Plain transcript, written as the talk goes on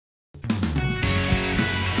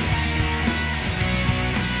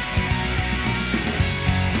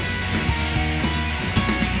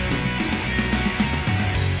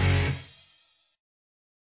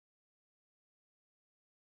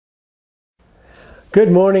Good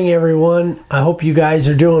morning, everyone. I hope you guys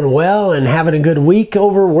are doing well and having a good week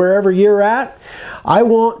over wherever you're at. I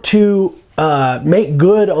want to make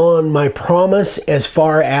good on my promise as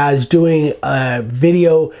far as doing a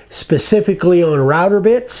video specifically on router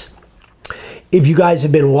bits. If you guys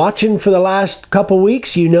have been watching for the last couple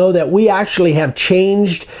weeks, you know that we actually have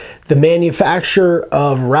changed the manufacturer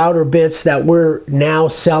of router bits that we're now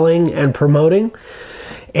selling and promoting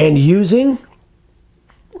and using.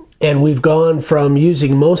 And we've gone from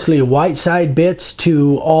using mostly Whiteside bits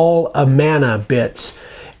to all Amana bits.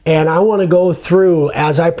 And I want to go through,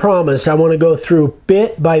 as I promised, I want to go through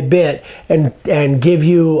bit by bit and give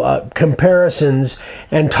you comparisons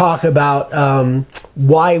and talk about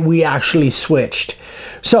why we actually switched.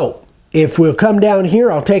 So if we'll come down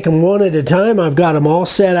here, I'll take them one at a time. I've got them all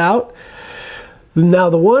set out. Now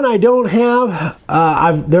the one I don't have,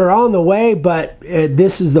 they're on the way, but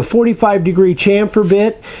this is the 45-degree chamfer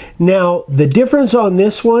bit. Now the difference on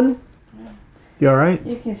this one, you all right?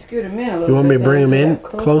 You can scoot them in a little bit. You want me to bring them in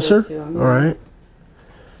closer? All right.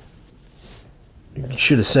 You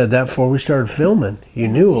should have said that before we started filming. You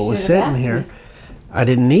knew what was sitting here. I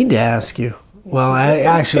didn't need to ask you. Well,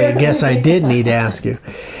 I guess I did need to ask you.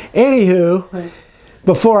 Anywho,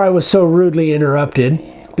 before I was so rudely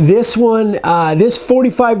interrupted, this one, this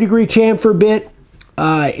 45-degree chamfer bit,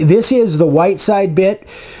 this is the Whiteside bit,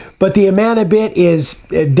 but the Amana bit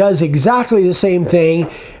does exactly the same thing,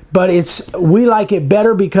 but we like it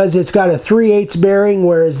better because it's got a 3/8 bearing,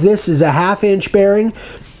 whereas this is a 1/2 inch bearing.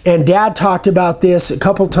 And Dad talked about this a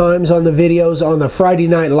couple times on the videos, on the Friday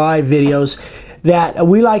Night Live videos, that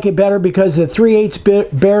we like it better because the 3/8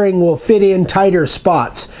 bearing will fit in tighter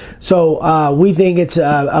spots. So we think it's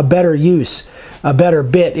a better use, a better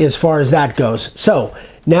bit as far as that goes. So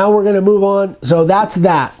now we're going to move on. So that's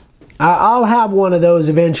that. I'll have one of those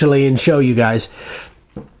eventually and show you guys.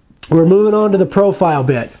 We're moving on to the profile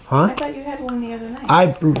bit. Huh? I thought you had one the other night.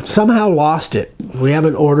 I somehow lost it. We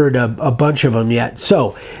haven't ordered a bunch of them yet.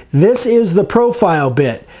 So this is the profile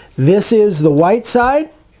bit. This is the Whiteside,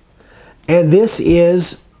 and this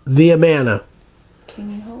is the Amana.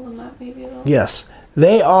 Can you hold them up maybe a little? Yes.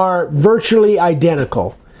 They are virtually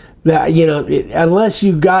identical. That, you know, unless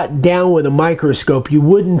you got down with a microscope, you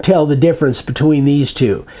wouldn't tell the difference between these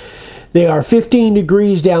two. They are 15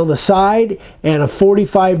 degrees down the side and a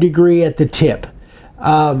 45 degree at the tip.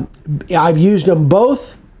 I've used them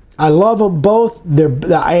both. I love them both.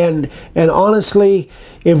 And honestly,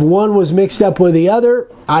 if one was mixed up with the other,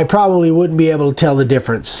 I probably wouldn't be able to tell the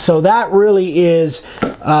difference. So that really is,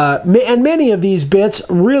 and many of these bits,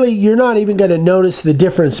 really, you're not even going to notice the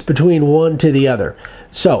difference between one to the other.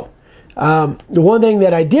 So the one thing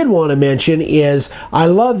that I did want to mention is I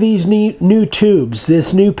love these new tubes,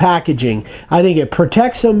 this new packaging. I think it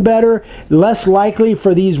protects them better, less likely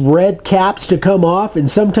for these red caps to come off, and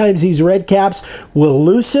sometimes these red caps will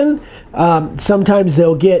loosen. Sometimes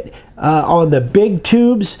they'll get on the big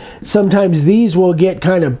tubes. Sometimes these will get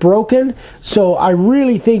kind of broken. So I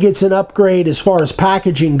really think it's an upgrade as far as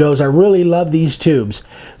packaging goes. I really love these tubes.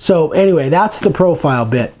 So anyway, that's the profile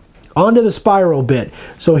bit. Onto the spiral bit.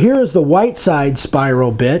 So here is the Whiteside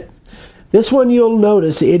spiral bit. This one you'll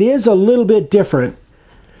notice it is a little bit different.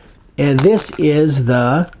 And this is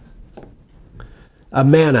the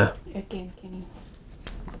Amana. Again, can you?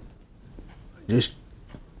 Just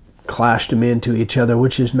clashed them into each other,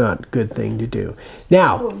 which is not a good thing to do.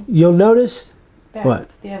 Now, you'll notice back, what?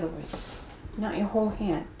 The other way. Not your whole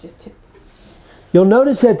hand, just tip. You'll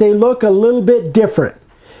notice that they look a little bit different.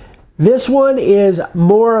 This one is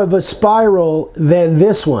more of a spiral than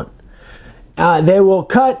this one. They will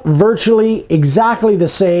cut virtually exactly the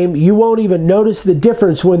same. You won't even notice the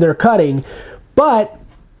difference when they're cutting. But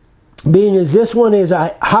being as this one is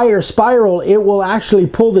a higher spiral, it will actually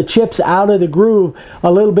pull the chips out of the groove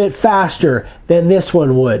a little bit faster than this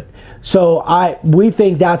one would. So we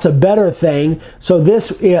think that's a better thing. So this,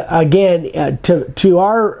 again, to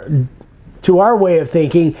our way of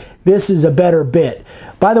thinking, this is a better bit.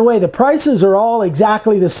 By the way, the prices are all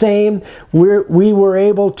exactly the same. We were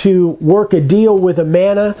able to work a deal with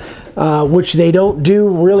Amana, which they don't do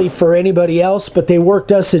really for anybody else, but they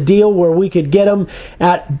worked us a deal where we could get them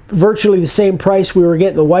at virtually the same price we were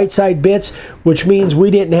getting the Whiteside bits, which means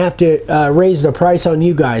we didn't have to raise the price on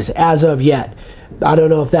you guys as of yet. I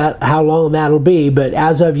don't know how long that'll be, but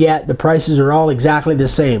as of yet, the prices are all exactly the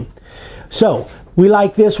same. So we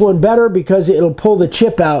like this one better because it'll pull the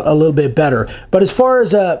chip out a little bit better. But as far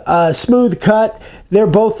as a smooth cut, they're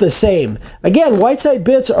both the same. Again, Whiteside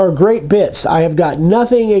bits are great bits. I have got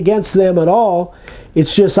nothing against them at all.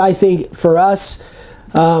 It's just, I think, for us,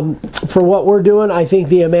 For what we're doing, I think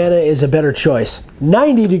the Amana is a better choice.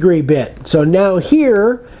 90 degree bit. So now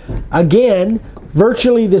here, again,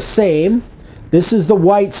 virtually the same. This is the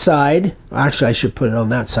Whiteside. Actually, I should put it on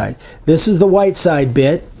that side. This is the Whiteside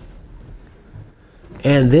bit.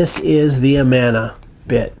 And this is the Amana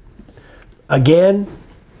bit. Again,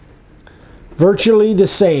 virtually the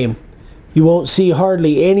same. You won't see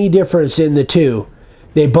hardly any difference in the two.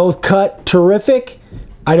 They both cut terrific.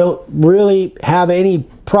 I don't really have any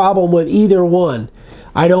problem with either one.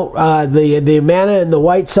 I don't, the Amana and the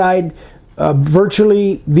Whiteside,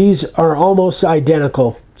 virtually, these are almost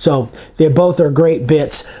identical. So they both are great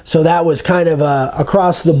bits. So that was kind of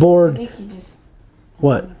across the board. I think you just...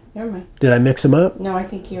 What? Never mind. Did I mix them up? No, I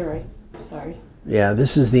think you're right. Sorry. Yeah,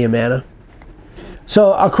 this is the Amana.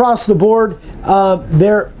 So across the board,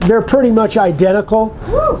 they're pretty much identical.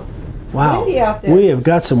 Woo! Wow, Windy out there. we have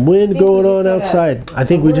got some wind going on outside. I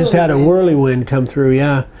think we just had a whirly whirlwind come through,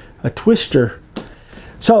 yeah, a twister.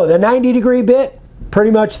 So the 90 degree bit,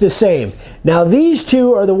 pretty much the same. Now these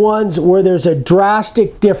two are the ones where there's a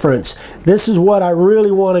drastic difference. This is what I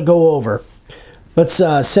really want to go over. Let's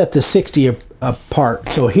set the 60 apart.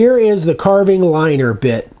 So here is the carving liner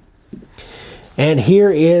bit, and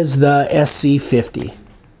here is the SC50.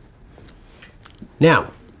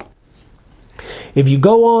 Now, if you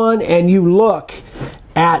go on and you look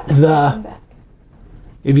at the,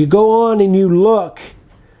 if you go on and you look,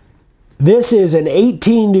 this is an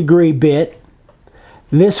 18 degree bit.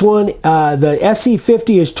 This one, the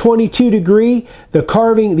SC50 is 22 degree.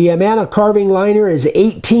 The Amana carving liner is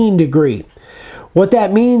 18 degree. What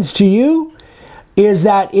that means to you is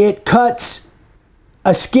that it cuts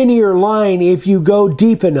a skinnier line if you go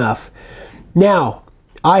deep enough. Now,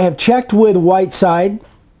 I have checked with Whiteside,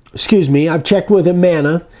 excuse me, I've checked with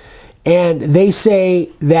Amana, and they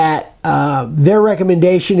say that their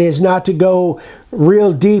recommendation is not to go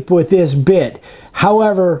real deep with this bit.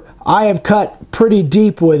 However, I have cut pretty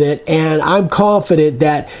deep with it, and I'm confident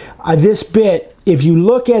that this bit, if you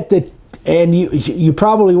look at the, and you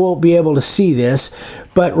probably won't be able to see this,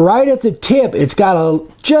 but right at the tip, it's got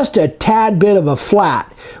just a tad bit of a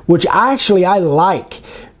flat, which actually I like.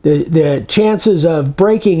 The chances of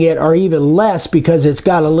breaking it are even less because it's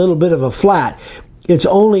got a little bit of a flat. It's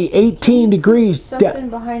only 18 degrees. Something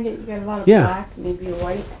behind it, you got a lot of black, maybe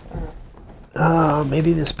white.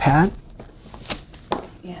 Maybe this pad.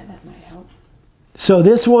 Yeah, that might help. So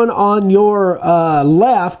this one on your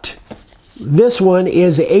left, this one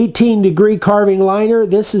is 18 degree carving liner.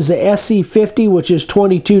 This is the SC50, which is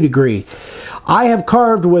 22 degree. I have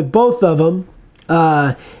carved with both of them.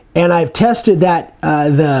 And I've tested that,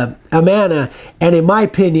 the Amana, and in my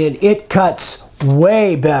opinion, it cuts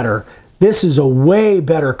way better. This is a way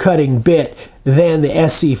better cutting bit than the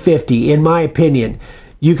SC50, in my opinion.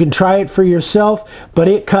 You can try it for yourself, but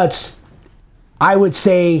it cuts, I would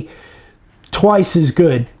say, twice as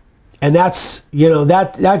good. And that's, you know,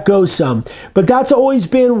 that goes some. But that's always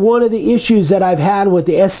been one of the issues that I've had with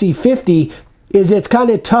the SC50, is it's kind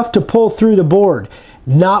of tough to pull through the board.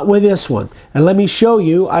 Not with this one. And let me show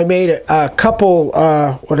you, I made a couple,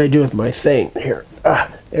 what did I do with my thing? Here,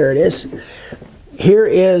 there it is. Here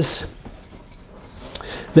is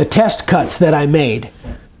the test cuts that I made.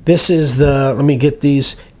 This is the, let me get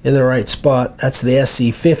these in the right spot. That's the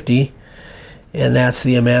SC50, and that's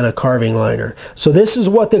the Amana carving liner. So this is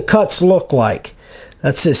what the cuts look like.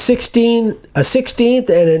 That's a 16th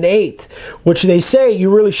and an 8th, which they say you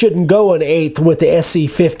really shouldn't go an 8th with the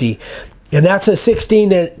SC50. And that's a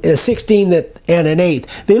 16th and an 8th.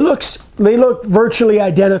 They look virtually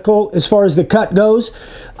identical as far as the cut goes.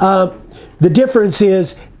 The difference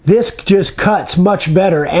is this just cuts much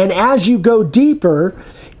better. And as you go deeper,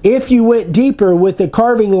 if you went deeper with the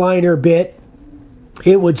carving liner bit,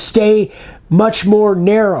 it would stay much more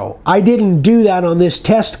narrow. I didn't do that on this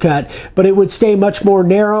test cut, but it would stay much more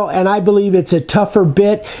narrow, and I believe it's a tougher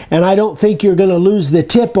bit, and I don't think you're going to lose the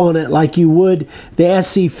tip on it like you would the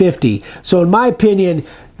SC50. So in my opinion,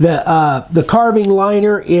 the carving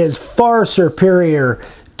liner is far superior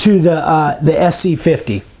to the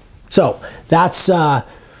SC50. So that's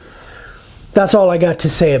all I got to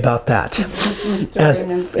say about that.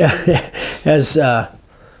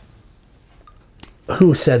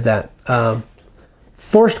 Who said that?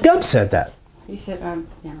 Forrest Gump said that. He said,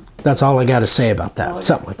 yeah. That's all I got to say about that.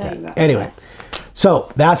 Something like that. Anyway,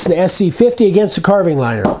 so that's the SC50 against the carving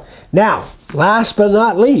liner. Now, last but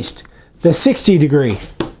not least, the 60 degree.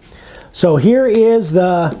 So here is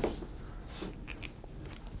the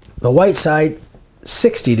Whiteside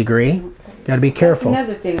 60 degree. Got to be careful.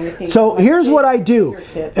 Another thing we think. So here's what I do.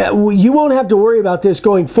 You won't have to worry about this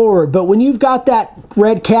going forward, but when you've got that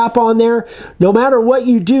red cap on there, no matter what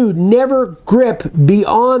you do, never grip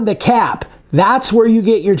beyond the cap. That's where you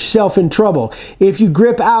get yourself in trouble. If you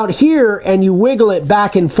grip out here and you wiggle it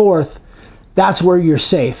back and forth, that's where you're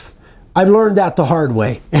safe. I've learned that the hard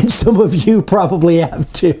way, and some of you probably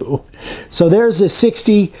have too. So there's the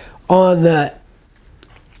 60 on the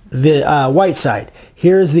Whiteside.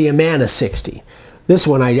 Here's the Amana 60. This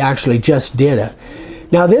one I actually just did.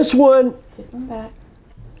 Now this one,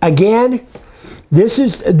 again, this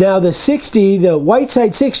is now the 60, the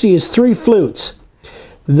Whiteside 60 is 3 flutes.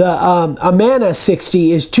 The Amana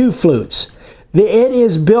 60 is 2 flutes. It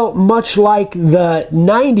is built much like the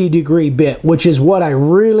 90-degree bit, which is what I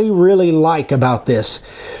really, really like about this.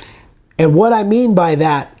 And what I mean by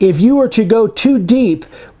that, if you were to go too deep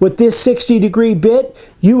with this 60-degree bit,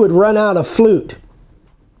 you would run out of flute.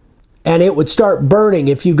 And it would start burning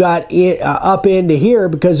if you got it up into here,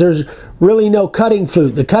 because there's really no cutting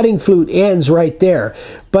flute. The cutting flute ends right there.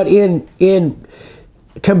 But in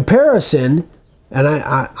comparison, and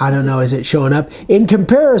I don't know, is it showing up? In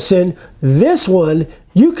comparison, this one,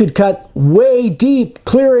 you could cut way deep,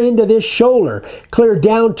 clear into this shoulder, clear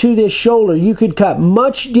down to this shoulder. You could cut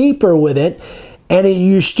much deeper with it, and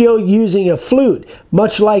you're still using a flute.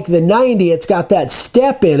 Much like the 90, it's got that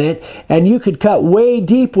step in it, and you could cut way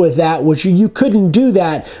deep with that, which you couldn't do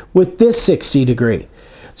that with this 60-degree.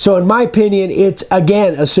 So in my opinion, it's,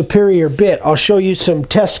 again, a superior bit. I'll show you some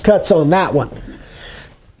test cuts on that one.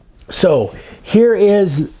 So here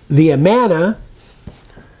is the Amana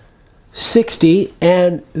 60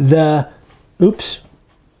 and the, oops,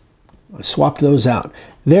 I swapped those out.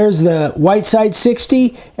 There's the Whiteside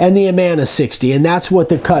 60 and the Amana 60, and that's what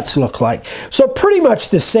the cuts look like. So pretty much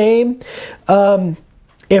the same.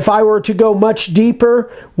 If I were to go much deeper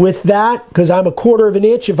with that, because I'm a 1/4 of an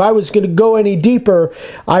inch, if I was going to go any deeper,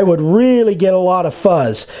 I would really get a lot of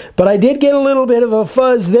fuzz. But I did get a little bit of a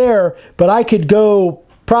fuzz there, but I could go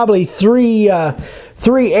probably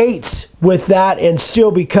 3/8 with that and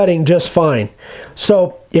still be cutting just fine.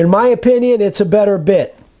 So in my opinion, it's a better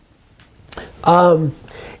bit.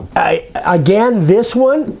 Again, this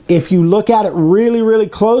one, if you look at it really, really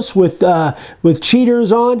close with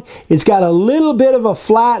cheaters on, it's got a little bit of a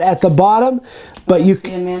flat at the bottom, but you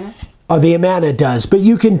the Amana? Oh, the Amana does, but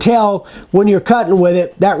you can tell when you're cutting with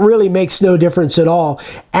it, that really makes no difference at all.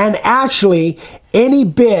 And actually, any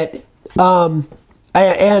bit,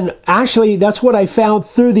 and actually, that's what I found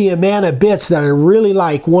through the Amana bits that I really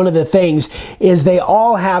like. One of the things is they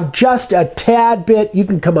all have just a tad bit. You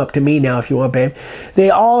can come up to me now if you want, babe. They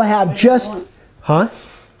all have just, huh?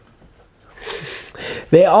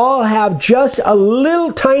 They all have just a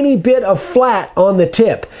little tiny bit of flat on the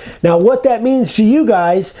tip. Now, what that means to you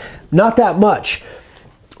guys, not that much.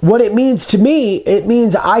 What it means to me, it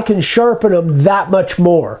means I can sharpen them that much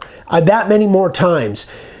more, that many more times.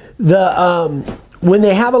 When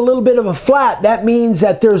they have a little bit of a flat, that means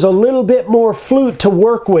that there's a little bit more flute to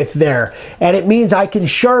work with there. And it means I can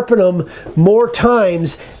sharpen them more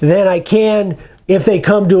times than I can if they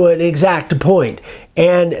come to an exact point.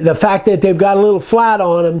 And the fact that they've got a little flat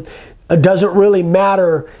on them doesn't really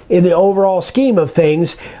matter in the overall scheme of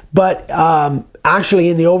things. But actually,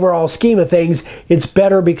 in the overall scheme of things, it's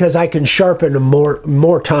better because I can sharpen them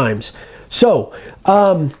more times. So,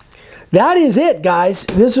 that is it, guys.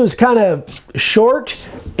 This was kind of short,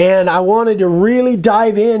 and I wanted to really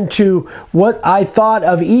dive into what I thought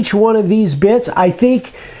of each one of these bits. I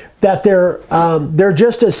think that they're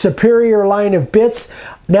just a superior line of bits.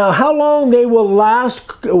 Now, how long they will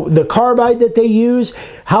last, the carbide that they use,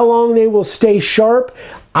 how long they will stay sharp,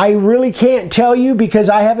 I really can't tell you because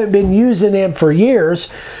I haven't been using them for years.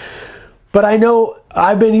 But I know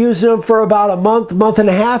I've been using them for about a month and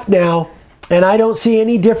a half now. And I don't see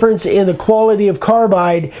any difference in the quality of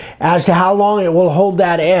carbide as to how long it will hold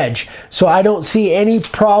that edge. So I don't see any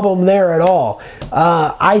problem there at all.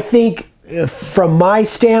 I think from my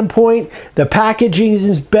standpoint, the packaging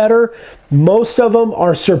is better. Most of them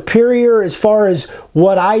are superior as far as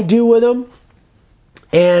what I do with them.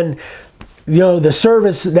 And, you know, the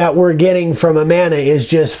service that we're getting from Amana is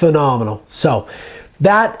just phenomenal. So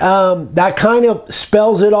that kind of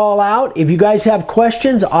spells it all out. If you guys have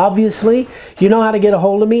questions, obviously, you know how to get a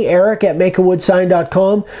hold of me,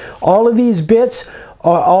 eric@makeawoodsign.com. All of these bits,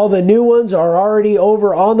 all the new ones are already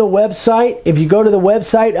over on the website. If you go to the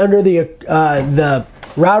website under the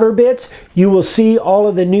router bits, you will see all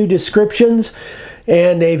of the new descriptions.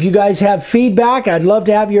 And if you guys have feedback, I'd love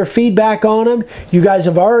to have your feedback on them. You guys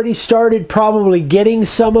have already started probably getting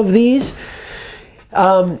some of these.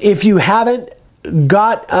 If you haven't,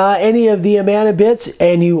 got any of the Amana bits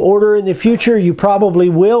and you order in the future, you probably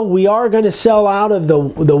will. We are going to sell out of the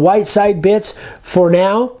Whiteside bits for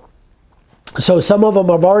now. So some of them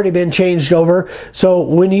have already been changed over. So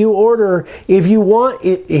when you order, if you want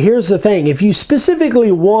it, here's the thing. If you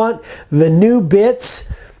specifically want the new bits,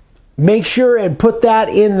 make sure and put that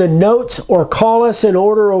in the notes or call us and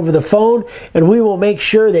order over the phone, and we will make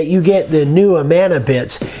sure that you get the new Amana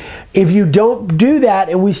bits. If you don't do that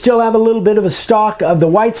and we still have a little bit of a stock of the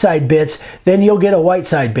Whiteside bits, then you'll get a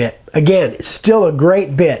Whiteside bit. Again, it's still a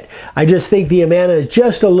great bit. I just think the Amana is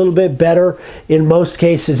just a little bit better in most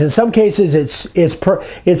cases. In some cases, it's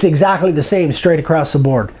exactly the same straight across the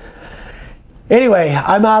board. Anyway,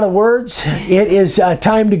 I'm out of words. It is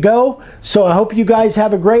time to go. So I hope you guys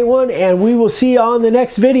have a great one, and we will see you on the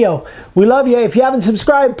next video. We love you. If you haven't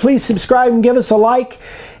subscribed, please subscribe and give us a like.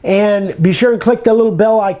 And be sure and click the little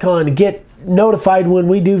bell icon to get notified when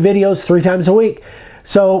we do videos 3 times a week.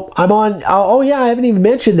 So I'm on, oh yeah, I haven't even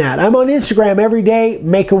mentioned that. I'm on Instagram every day,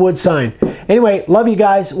 make a wood sign. Anyway, love you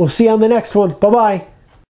guys. We'll see you on the next one. Bye-bye.